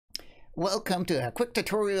Welcome to a quick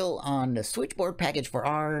tutorial on the switchboard package for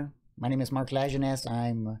R. My name is Mark Lajeunesse.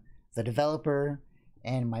 I'm the developer,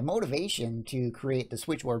 and my motivation to create the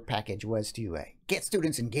switchboard package was to get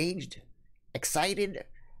students engaged, excited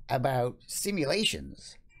about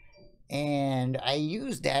simulations. And I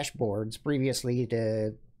used dashboards previously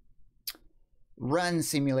to run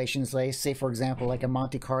simulations, like, say for example, like a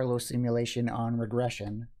Monte Carlo simulation on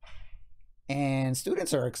regression. And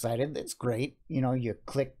students are excited. It's great. You know, you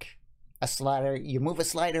click a slider, you move a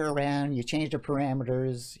slider around, you change the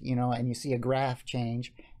parameters, you know, and you see a graph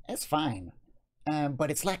change. That's fine.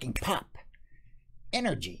 But it's lacking pop,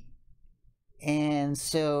 energy. And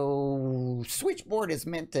so switchboard is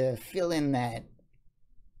meant to fill in that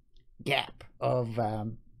gap of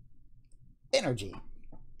energy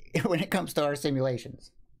when it comes to our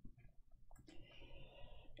simulations.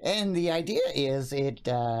 And the idea is it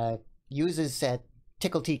uses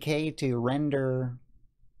TickleTK to render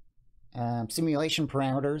simulation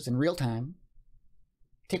parameters in real time.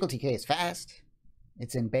 TickleTK is fast.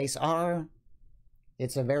 It's in base R.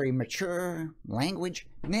 It's a very mature language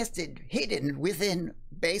nested, hidden within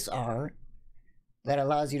base R that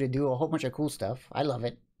allows you to do a whole bunch of cool stuff. I love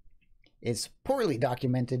it. It's poorly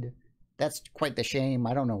documented. That's quite the shame.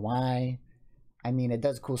 I don't know why. I mean, it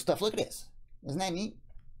does cool stuff. Look at this. Isn't that neat?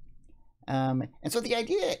 And so the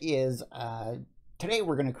idea is today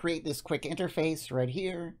we're going to create this quick interface right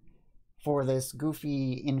here for this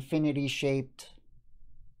goofy infinity shaped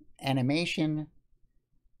animation.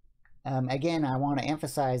 Again, I want to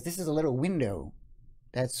emphasize this is a little window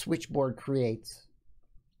that switchboard creates,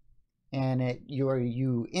 and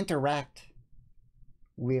you interact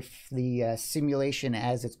with the simulation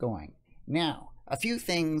as it's going. Now, a few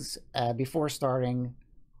things before starting.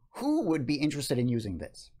 Who would be interested in using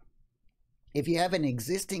this? If you have an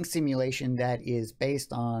existing simulation that is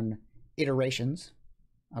based on iterations,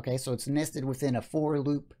 okay, so it's nested within a for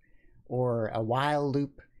loop or a while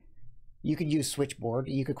loop, you could use switchboard.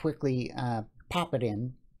 You could quickly pop it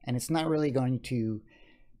in, and it's not really going to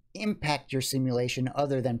impact your simulation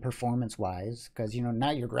other than performance-wise, because, you know,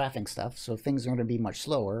 now you're graphing stuff, so things are going to be much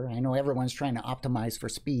slower. I know everyone's trying to optimize for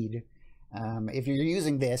speed. If you're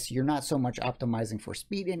using this, you're not so much optimizing for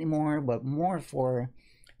speed anymore, but more for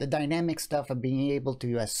the dynamic stuff of being able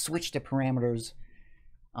to switch the parameters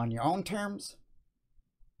on your own terms.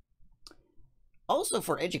 Also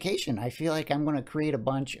for education, I feel like I'm going to create a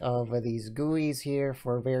bunch of these GUIs here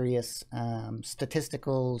for various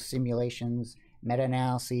statistical simulations,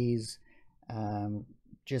 meta-analyses,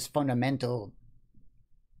 just fundamental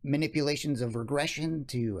manipulations of regression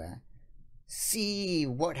to see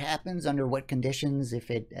what happens under what conditions if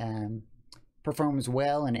it performs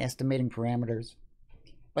well in estimating parameters.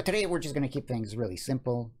 But today we're just going to keep things really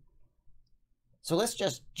simple. So let's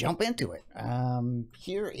just jump into it.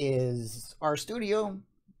 Here is our studio.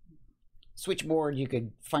 Switchboard, you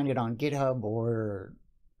could find it on GitHub or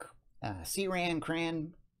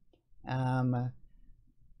CRAN.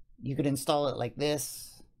 You could install it like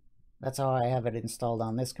this. That's how I have it installed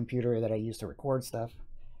on this computer that I use to record stuff.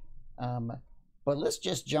 But let's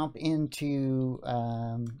just jump into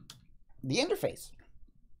the interface.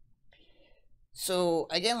 So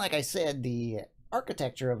again, like I said, the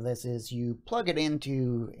architecture of this is you plug it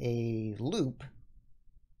into a loop,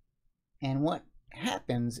 and what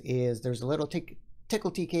happens is there's a little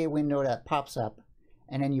TickleTK window that pops up,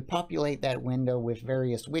 and then you populate that window with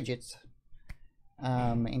various widgets,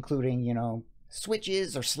 including, you know,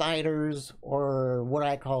 switches or sliders, or what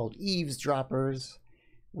I call eavesdroppers,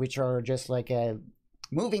 which are just like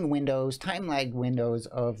moving windows, time-lagged windows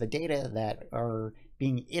of the data that are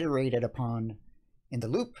being iterated upon in the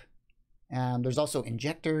loop. There's also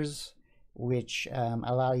injectors, which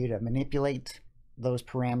allow you to manipulate those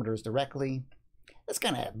parameters directly. That's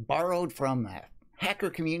kind of borrowed from hacker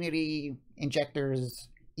community injectors,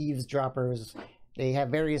 eavesdroppers. They have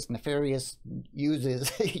various nefarious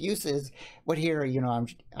uses, but here, you know,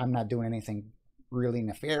 I'm not doing anything really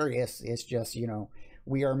nefarious. It's just, you know,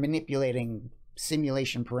 we are manipulating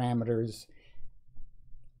simulation parameters.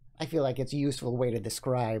 I feel like it's a useful way to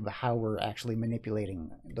describe how we're actually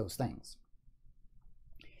manipulating those things.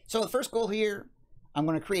 So the first goal here, I'm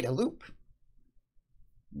going to create a loop.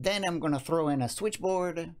 Then I'm going to throw in a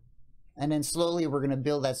switchboard. And then slowly we're going to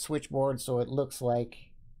build that switchboard so it looks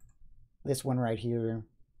like this one right here,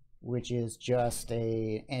 which is just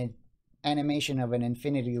an animation of an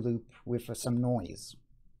infinity loop with some noise.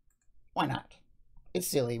 Why not? It's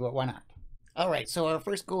silly, but why not? All right, so our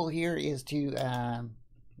first goal here is to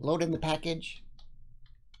load in the package.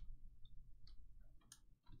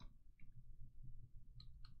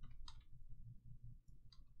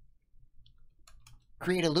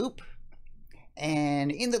 Create a loop.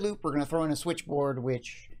 And in the loop, we're going to throw in a switchboard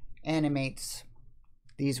which animates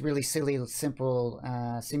these really silly, simple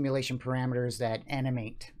simulation parameters that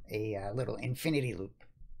animate a little infinity loop.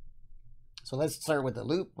 So let's start with the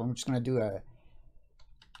loop. I'm just going to do a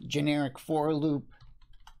generic for loop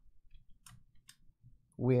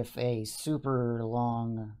with a super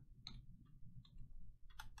long,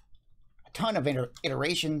 a ton of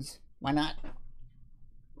iterations. Why not?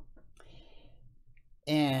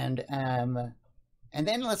 And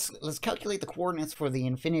then let's calculate the coordinates for the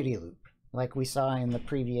infinity loop, like we saw in the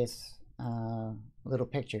previous little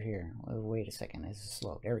picture here. Oh, wait a second, this is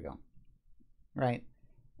slow. There we go. Right.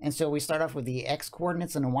 And so we start off with the x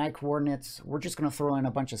coordinates and the y coordinates. We're just going to throw in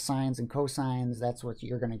a bunch of sines and cosines. That's what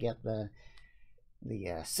you're going to get. The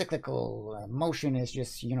cyclical motion is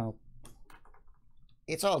just, you know,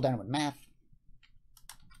 it's all done with math.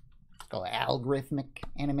 It's called algorithmic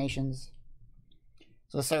animations.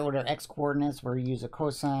 So let's start with our x coordinates. We'll use a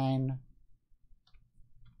cosine.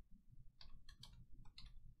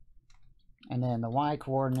 And then the y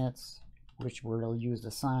coordinates, which we'll use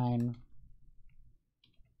the sine.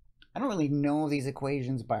 I don't really know these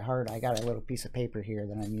equations by heart. I got a little piece of paper here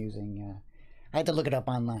that I'm using. I had to look it up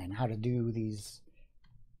online, how to do these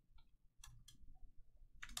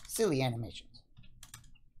silly animations.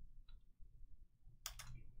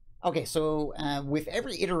 Okay, so with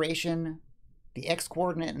every iteration, the x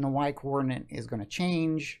coordinate and the y coordinate is going to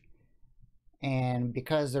change. And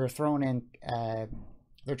because they're thrown in,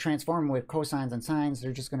 they're transformed with cosines and sines,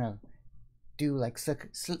 they're just going to do like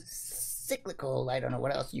cyclical, I don't know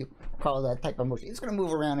what else you call that type of motion. It's going to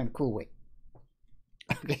move around in a cool way.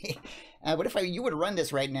 Okay, but if you would run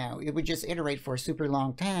this right now, it would just iterate for a super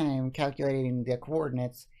long time calculating the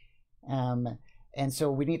coordinates. And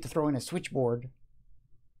so we need to throw in a switchboard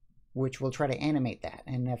which will try to animate that.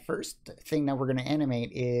 And the first thing that we're going to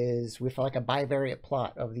animate is with like a bivariate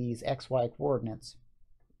plot of these xy coordinates.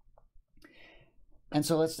 And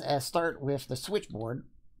so let's start with the switchboard.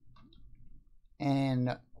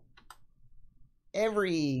 And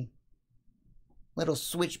every little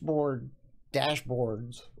switchboard,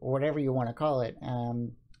 dashboards, or whatever you want to call it,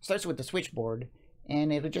 starts with the switchboard,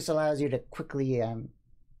 and it just allows you to quickly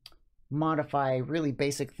modify really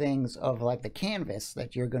basic things of like the canvas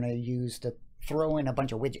that you're going to use to throw in a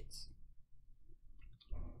bunch of widgets.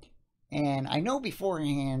 And I know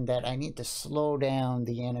beforehand that I need to slow down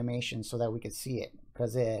the animation so that we can see it,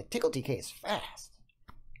 because TickleTK is fast.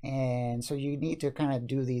 And so you need to kind of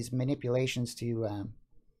do these manipulations to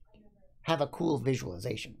have a cool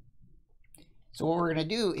visualization. So what we're going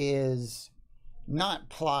to do is not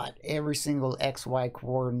plot every single XY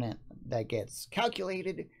coordinate that gets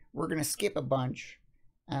calculated. We're going to skip a bunch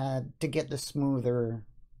to get the smoother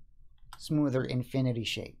infinity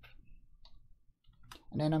shape.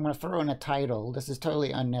 And then I'm going to throw in a title. This is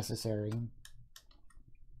totally unnecessary.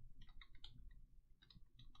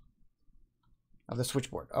 Of the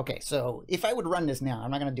switchboard. Okay, so if I would run this now,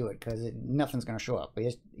 I'm not going to do it because nothing's going to show up.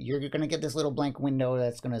 You're going to get this little blank window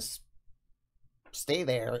that's going to stay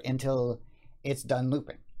there until it's done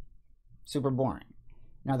looping. Super boring.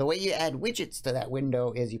 Now the way you add widgets to that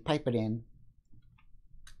window is you pipe it in.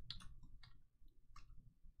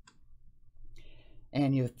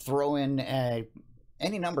 And you throw in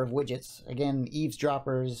any number of widgets. Again,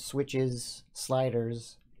 eavesdroppers, switches,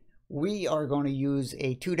 sliders. We are going to use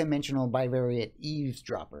a two-dimensional bivariate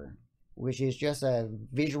eavesdropper, which is just a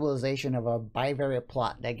visualization of a bivariate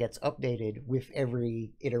plot that gets updated with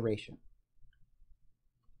every iteration.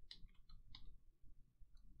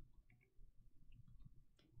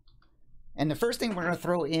 And the first thing we're going to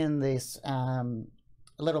throw in this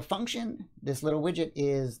little function, this little widget,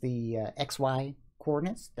 is the XY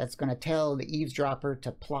coordinates. That's going to tell the eavesdropper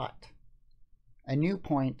to plot a new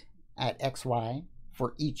point at XY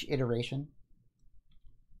for each iteration.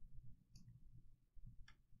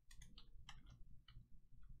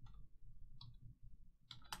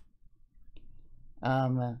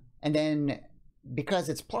 And then because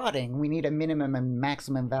it's plotting, we need a minimum and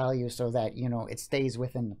maximum value so that, you know, it stays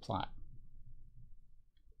within the plot.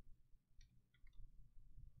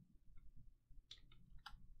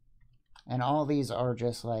 And all these are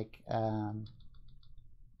just like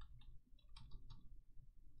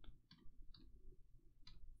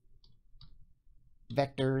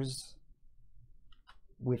vectors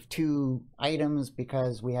with two items,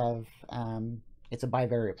 because we have it's a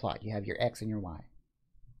bivariate plot. You have your x and your y.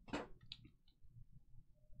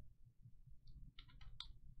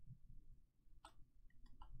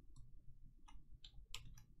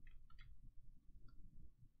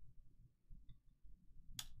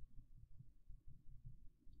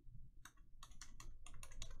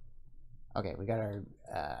 Okay, we got our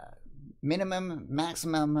minimum,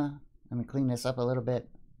 maximum. Let me clean this up a little bit.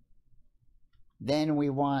 Then we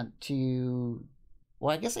want to,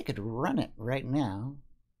 well, I guess I could run it right now.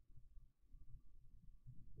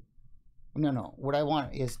 No, what I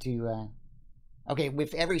want is to, okay,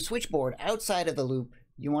 with every switchboard outside of the loop,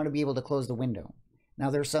 you want to be able to close the window. Now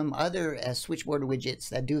there's some other switchboard widgets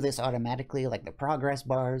that do this automatically, like the progress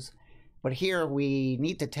bars. But here we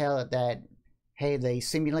need to tell it that, hey, the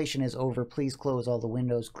simulation is over, please close all the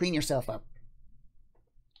windows, clean yourself up.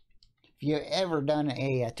 If you've ever done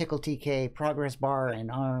a Tickle TK progress bar in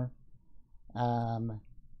R,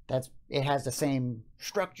 it has the same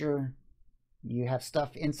structure. You have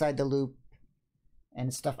stuff inside the loop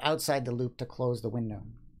and stuff outside the loop to close the window.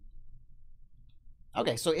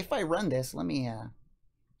 Okay, so if I run this, let me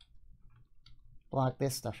block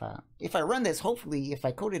this stuff out. If I run this, hopefully, if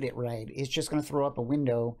I coded it right, it's just going to throw up a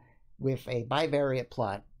window with a bivariate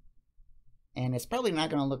plot. And it's probably not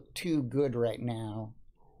going to look too good right now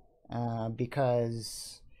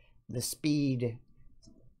because the speed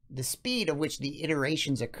of which the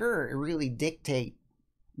iterations occur really dictate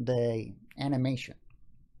the animation.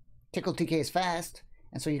 Tickle TK is fast,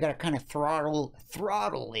 and so you got to kind of throttle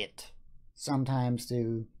it sometimes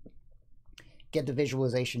to get the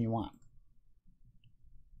visualization you want.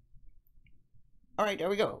 All right, there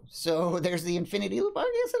we go. So there's the infinity loop. I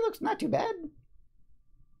guess it looks not too bad.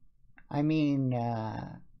 I mean,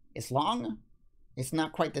 it's long. It's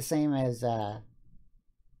not quite the same as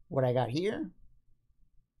what I got here.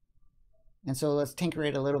 And so let's tinker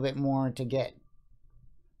it a little bit more to get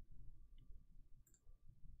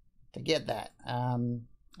that. And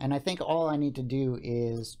I think all I need to do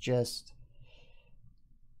is just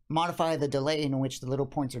modify the delay in which the little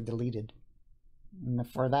points are deleted. And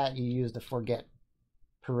for that, you use the forget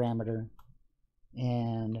parameter.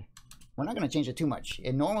 And we're not going to change it too much.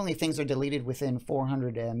 And normally things are deleted within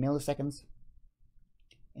 400 milliseconds.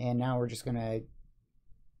 And now we're just going to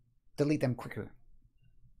delete them quicker.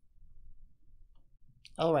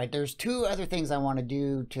 All right, there's two other things I want to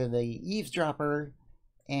do to the eavesdropper,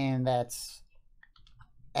 and that's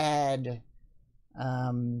add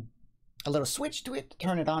a little switch to it to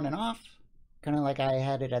turn it on and off, kind of like I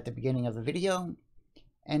had it at the beginning of the video.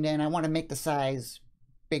 And then I want to make the size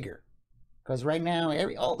bigger, because right now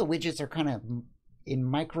all the widgets are kind of in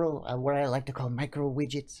micro, what I like to call micro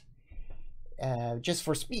widgets, just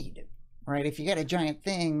for speed, right? If you got a giant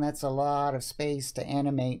thing, that's a lot of space to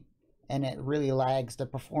animate, and it really lags the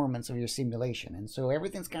performance of your simulation. And so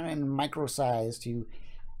everything's kind of in micro size to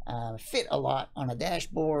fit a lot on a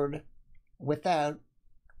dashboard without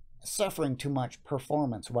suffering too much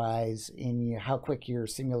performance-wise in how quick your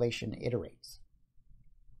simulation iterates.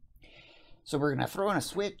 So we're going to throw in a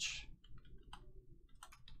switch,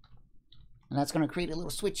 and that's going to create a little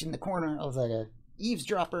switch in the corner of the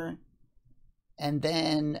eavesdropper, and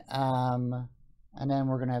then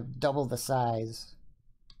we're going to double the size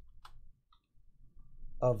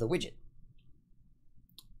of the widget.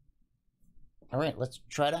 All right, let's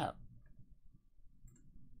try it out.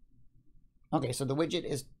 Okay, so the widget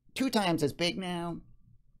is 2 times as big now,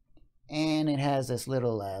 and it has this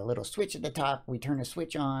little switch at the top. We turn the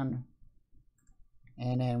switch on,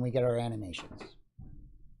 and then we get our animations.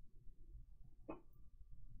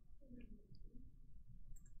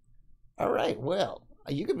 All right, well,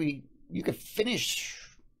 you could finish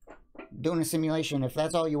doing a simulation if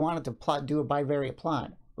that's all you wanted to do a bivariate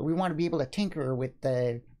plot, but we want to be able to tinker with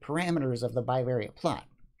the parameters of the bivariate plot.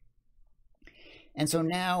 And so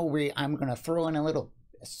now I'm going to throw in a little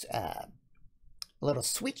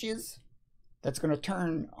switches that's going to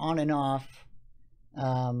turn on and off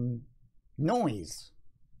noise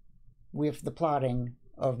with the plotting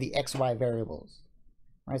of the XY variables,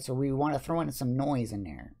 right? So we want to throw in some noise in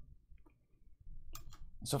there.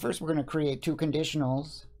 So first we're going to create 2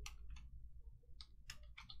 conditionals.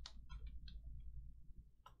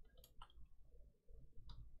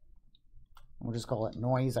 We'll just call it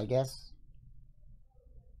noise, I guess.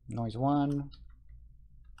 Noise 1.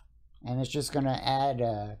 And it's just going to add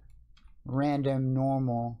a random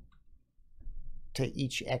normal to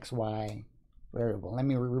each XY variable. Let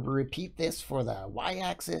me repeat this for the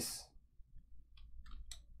y-axis.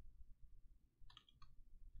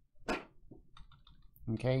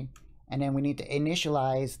 Okay, and then we need to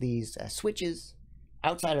initialize these switches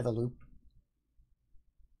outside of the loop.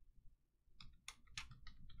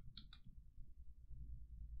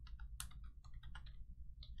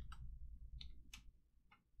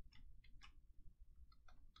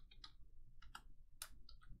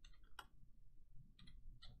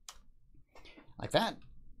 Like that.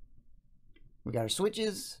 We got our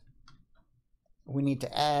switches. We need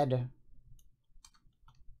to add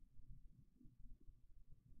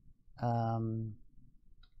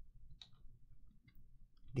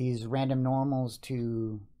these random normals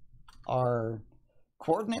to our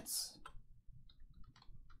coordinates.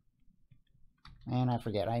 And I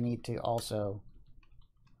forget, I need to also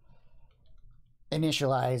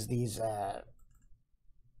initialize these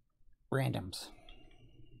randoms.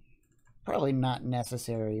 Probably not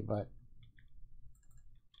necessary, but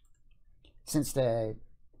since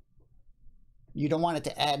you don't want it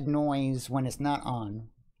to add noise when it's not on,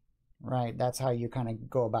 right? That's how you kind of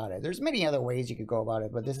go about it. There's many other ways you could go about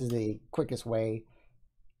it, but this is the quickest way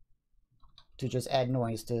to just add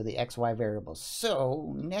noise to the XY variables.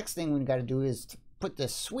 So next thing we've got to do is to put the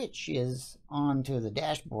switches onto the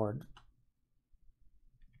dashboard.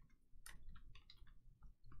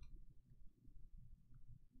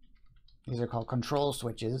 These are called control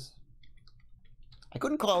switches. I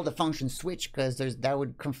couldn't call the function switch because that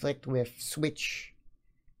would conflict with switch,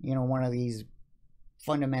 you know, one of these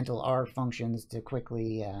fundamental R functions to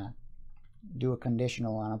quickly do a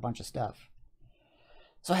conditional on a bunch of stuff.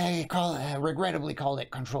 So I regrettably called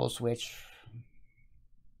it control switch.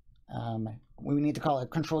 We need to call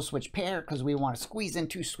it control switch pair because we want to squeeze in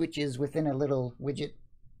two switches within a little widget.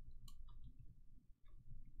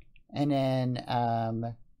 And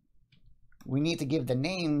then we need to give the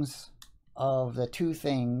names of the two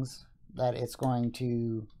things that it's going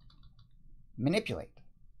to manipulate.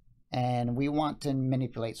 And we want to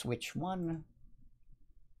manipulate switch 1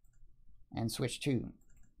 and switch 2.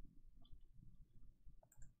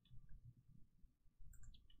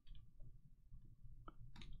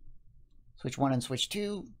 Switch 1 and switch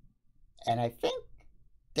 2, and I think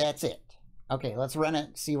that's it. Okay, let's run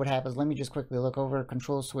it, see what happens. Let me just quickly look over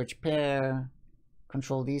control switch pair,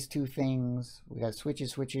 control these two things. We got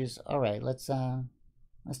switches. All right, let's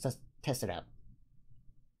just test it out.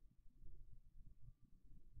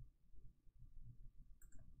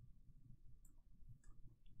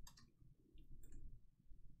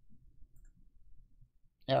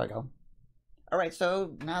 There we go. All right,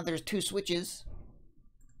 so now there's two switches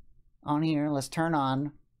on here. Let's turn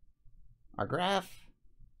on our graph.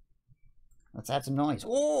 Let's add some noise.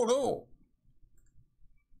 Oh no!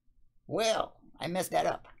 Well, I messed that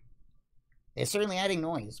up. It's certainly adding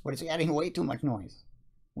noise, but it's adding way too much noise.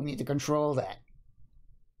 We need to control that.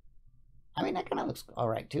 I mean, that kind of looks all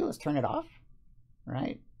right too. Let's turn it off,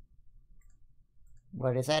 right?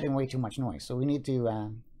 But it's adding way too much noise, so we need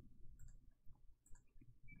to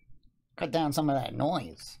cut down some of that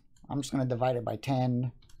noise. I'm just going to divide it by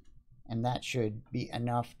 10. And that should be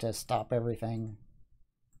enough to stop everything.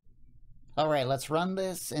 All right, let's run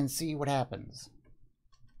this and see what happens.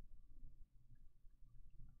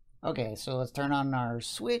 Okay, so let's turn on our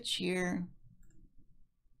switch here.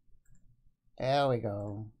 There we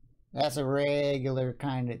go. That's a regular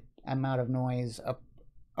kind of amount of noise,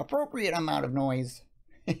 appropriate amount of noise.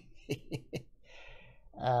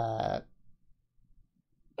 All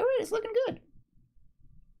right, it's looking good.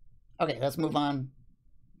 Okay, let's move on.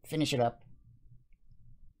 Finish it up.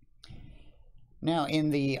 Now in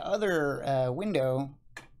the other window,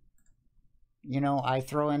 you know, I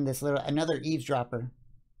throw in this another eavesdropper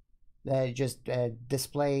that just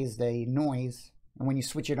displays the noise, and when you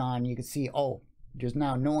switch it on, you can see, oh, there's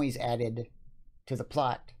now noise added to the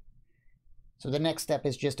plot. So the next step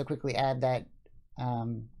is just to quickly add that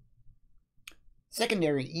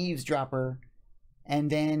secondary eavesdropper, and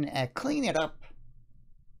then clean it up.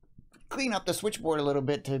 Clean up the switchboard a little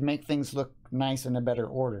bit to make things look nice in a better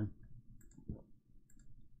order.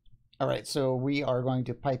 All right, so we are going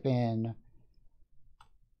to pipe in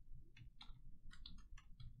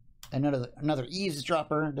another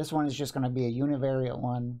eavesdropper. This one is just going to be a univariate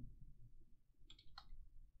one.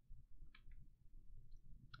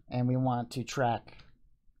 And we want to track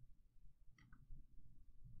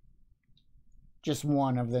just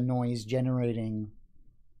one of the noise generating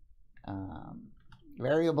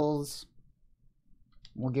variables.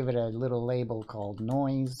 We'll give it a little label called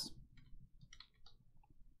noise.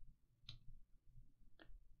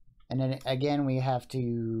 And then again, we have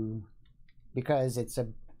to, because it's a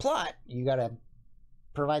plot, you got to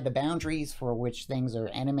provide the boundaries for which things are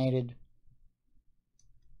animated.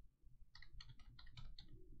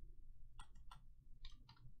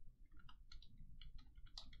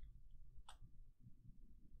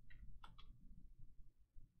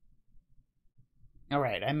 All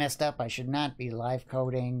right, I messed up. I should not be live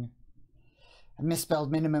coding. I misspelled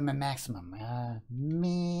minimum and maximum.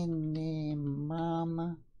 Minimum,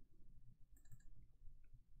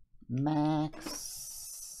 maximum,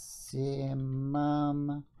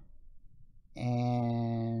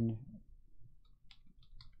 and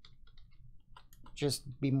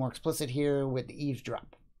just be more explicit here with the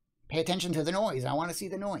eavesdrop Pay attention to the noise. I want to see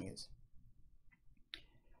the noise.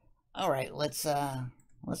 All right, let's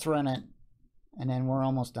run it, and then we're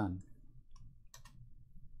almost done.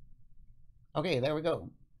 Okay, there we go.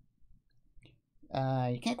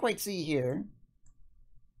 You can't quite see here,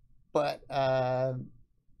 but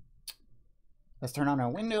let's turn on our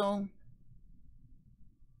window.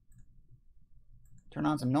 Turn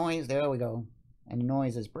on some noise. There we go. And the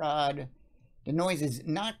noise is broad. The noise is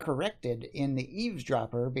not corrected in the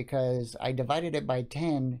eavesdropper because I divided it by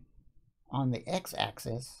 10 on the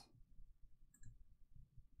x-axis.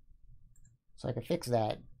 So I could fix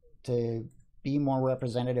that to be more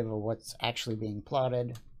representative of what's actually being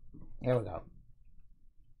plotted. There we go.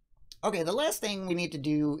 Okay, the last thing we need to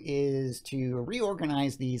do is to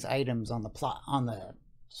reorganize these items on the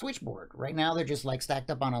switchboard. Right now they're just like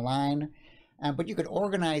stacked up on a line, but you could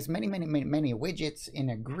organize many widgets in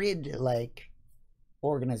a grid-like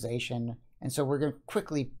organization. And so we're going to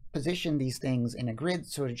quickly position these things in a grid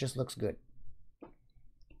so it just looks good.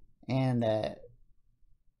 And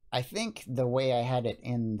I think the way I had it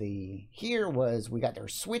in here was we got our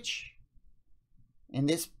switch in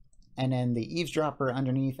this, and then the eavesdropper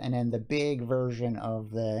underneath, and then the big version of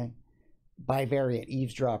the bivariate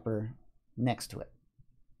eavesdropper next to it.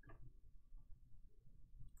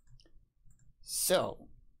 So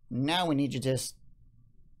now we need to just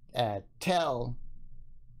tell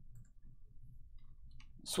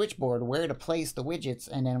switchboard where to place the widgets,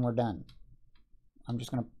 and then we're done. I'm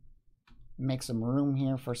just going to make some room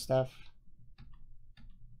here for stuff.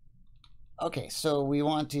 Okay, so we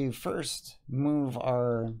want to first move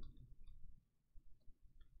our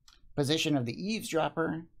position of the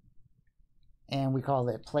eavesdropper, and we call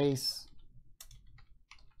it place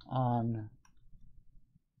on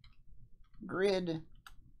grid.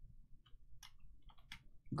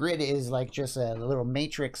 Grid is like just a little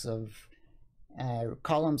matrix of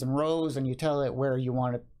columns and rows, and you tell it where you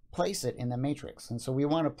want to place it in the matrix. And so we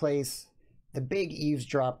want to place the big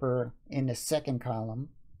eavesdropper in the second column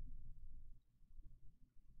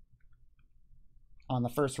on the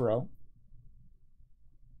first row.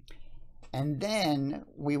 And then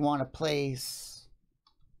we want to place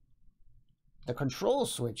the control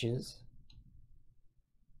switches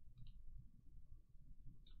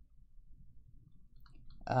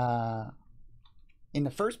in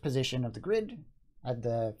the first position of the grid at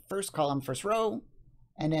the first column, first row.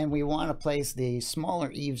 And then we want to place the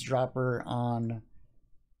smaller eavesdropper on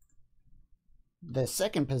the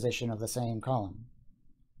second position of the same column.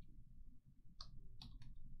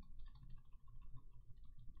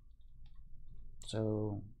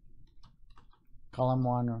 So column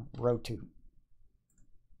 1, row 2.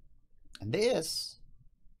 And this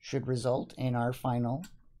should result in our final.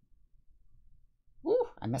 Woo,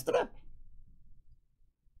 I messed it up.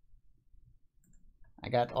 I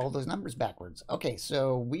got all those numbers backwards. Okay,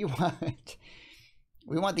 so we want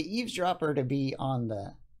the eavesdropper to be on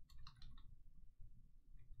the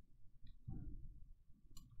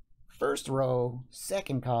first row,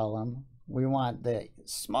 second column. We want the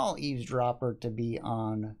small eavesdropper to be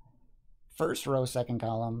on first row, second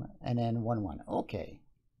column, and then 1, 1. Okay.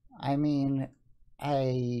 I mean,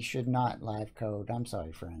 I should not live code. I'm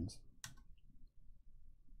sorry, friends.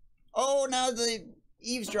 Oh, now the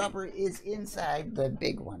eavesdropper is inside the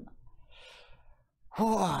big one.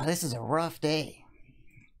 Whew, this is a rough day.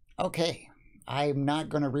 Okay, I'm not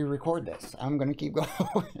going to re-record this. I'm going to keep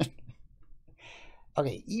going.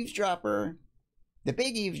 Okay, eavesdropper. The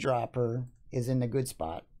big eavesdropper is in the good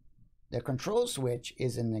spot. The control switch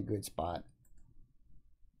is in the good spot.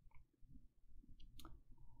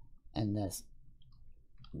 And this,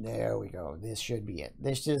 there we go. This should be it.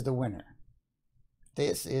 This is the winner.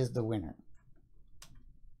 This is the winner.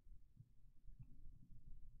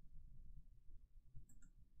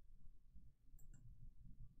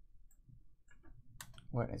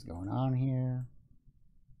 What is going on here?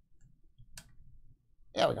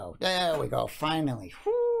 There we go. There we go. Finally.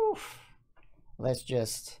 Whew. Let's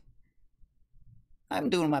just... I'm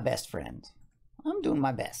doing my best, friends. I'm doing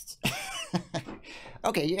my best.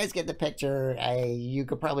 Okay, you guys get the picture. You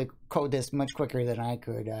could probably code this much quicker than I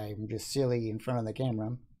could. I'm just silly in front of the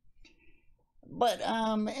camera. But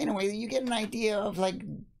anyway, you get an idea of like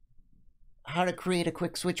how to create a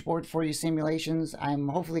quick switchboard for your simulations. I'm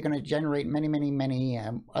hopefully going to generate many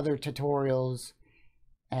other tutorials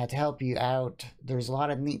to help you out. There's a lot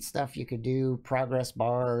of neat stuff you could do, progress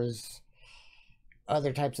bars,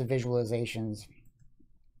 other types of visualizations.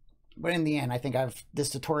 But in the end, I think this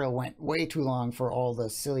tutorial went way too long for all the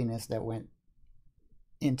silliness that went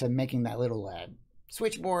into making that little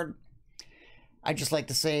switchboard. I'd just like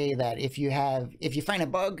to say that if you find a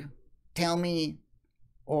bug, tell me.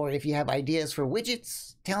 Or if you have ideas for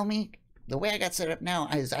widgets, tell me. The way I got set up now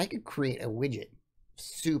is I could create a widget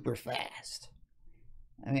super fast.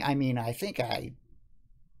 I think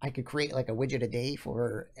I could create like a widget a day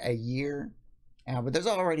for a year. But there's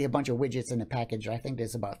already a bunch of widgets in the package. I think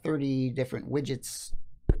there's about 30 different widgets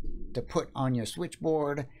to put on your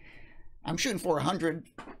switchboard. I'm shooting for 100.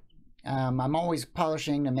 I'm always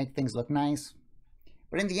polishing to make things look nice.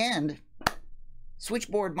 But in the end,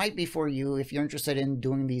 switchboard might be for you if you're interested in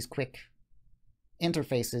doing these quick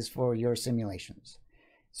interfaces for your simulations.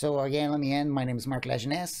 So again, let me end. My name is Mark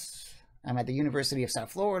Lajeunesse. I'm at the University of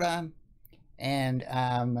South Florida. And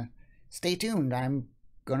stay tuned. I'm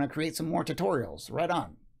going to create some more tutorials. Right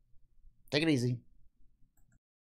on. Take it easy.